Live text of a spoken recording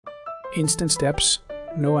Instant steps,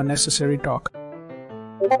 no unnecessary talk.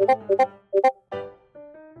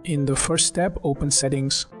 In the first step, open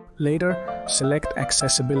Settings. Later, select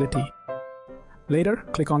Accessibility. Later,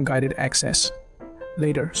 click on Guided Access.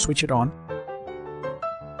 Later, switch it on.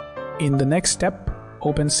 In the next step,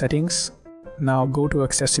 open Settings. Now go to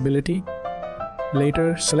Accessibility.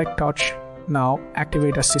 Later, select Touch. Now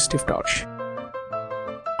activate Assistive Touch.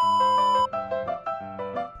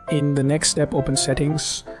 In the next step, open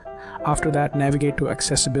Settings. After that, navigate to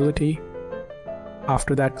Accessibility.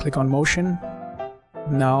 After that, click on Motion.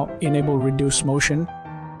 Now enable Reduce Motion.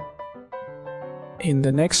 In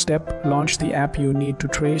the next step, launch the app you need to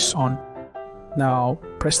trace on. Now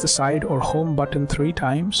press the side or home button 3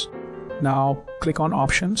 times. Now click on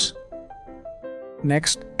Options.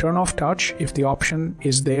 Next, turn off touch if the option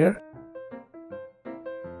is there.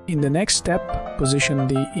 In the next step, position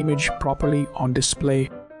the image properly on display.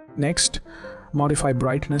 Next, modify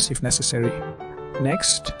brightness if necessary.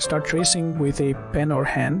 Next, start tracing with a pen or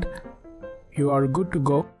hand. You are good to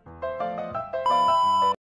go.